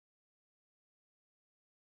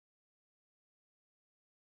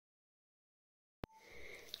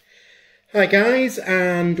Hi guys,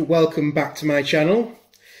 and welcome back to my channel.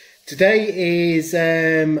 Today is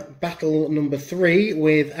battle number 3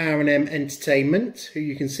 with R&M Entertainment, who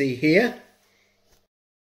you can see here.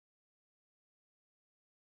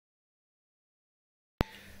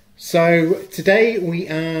 So today we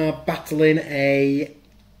are battling a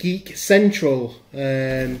Geek Central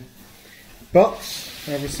box.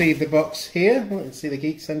 I've received the box here. Let's see the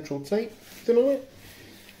Geek Central tape tonight.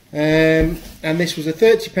 And this was a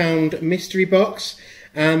 £30 mystery box,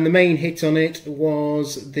 and the main hit on it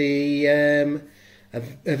was the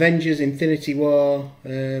Avengers Infinity War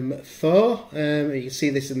Thor. You can see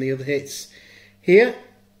this in the other hits here.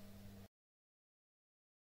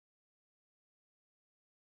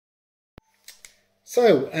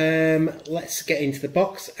 So let's get into the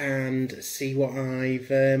box and see what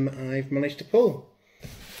I've managed to pull.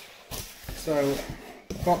 So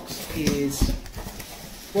the box is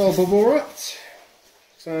well bubble wrapped,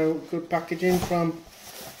 so good packaging from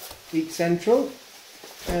Geek Central.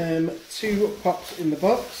 2 pops in the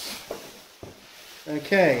box.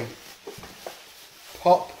 Okay,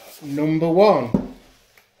 pop number 1.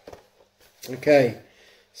 Okay,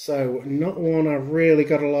 so not one I've really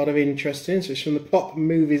got a lot of interest in, so it's from the Pop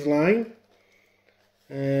Movies line.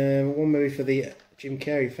 One movie for the Jim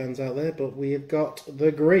Carrey fans out there, but we have got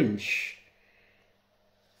The Grinch.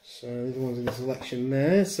 So the ones in the selection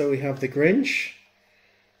there. So we have The Grinch.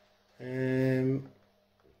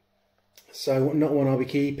 So not one I'll be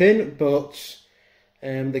keeping, but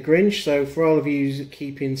The Grinch. So for all of you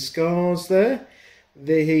keeping scores there,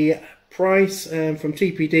 the price from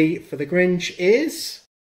TPD for The Grinch is...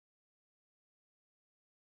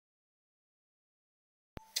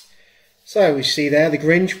 So we see there The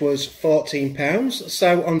Grinch was £14.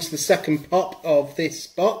 So on to the second pop of this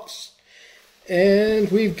box.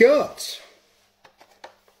 And we've got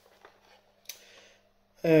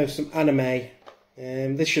some anime.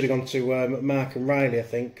 This should have gone to Mark and Riley, I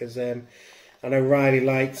think, because I know Riley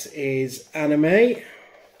likes his anime.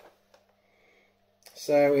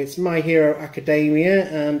 So it's My Hero Academia,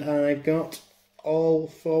 and I've got All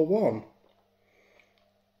for One.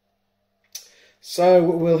 So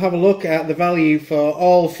we'll have a look at the value for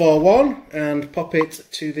All for One and pop it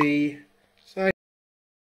to the side.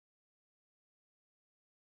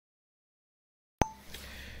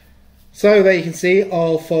 So there you can see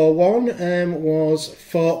All for One was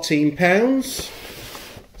 £14.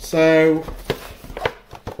 So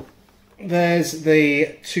there's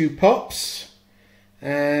the 2 pops,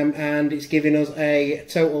 and it's giving us a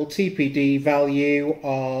total TPD value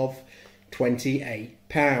of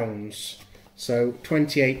 £28. So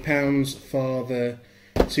 £28 for the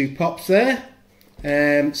 2 pops there.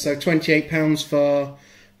 So £28 for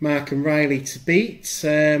Mark and Riley to beat.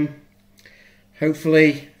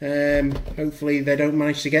 Hopefully they don't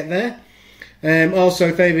manage to get there. Also,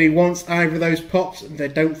 if anybody wants either of those pops, they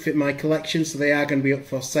don't fit my collection, so they are going to be up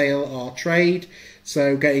for sale or trade.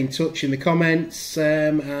 So get in touch in the comments,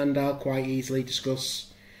 and I'll quite easily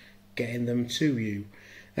discuss getting them to you.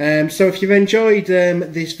 So if you've enjoyed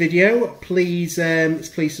this video, please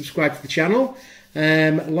subscribe to the channel,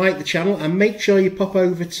 like the channel, and make sure you pop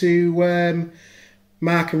over to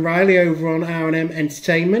Mark and Riley over on R&M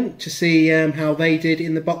Entertainment to see how they did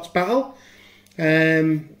in the box battle.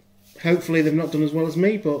 Hopefully they've not done as well as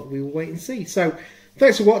me, but we will wait and see. So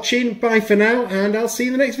thanks for watching, bye for now, and I'll see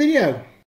you in the next video.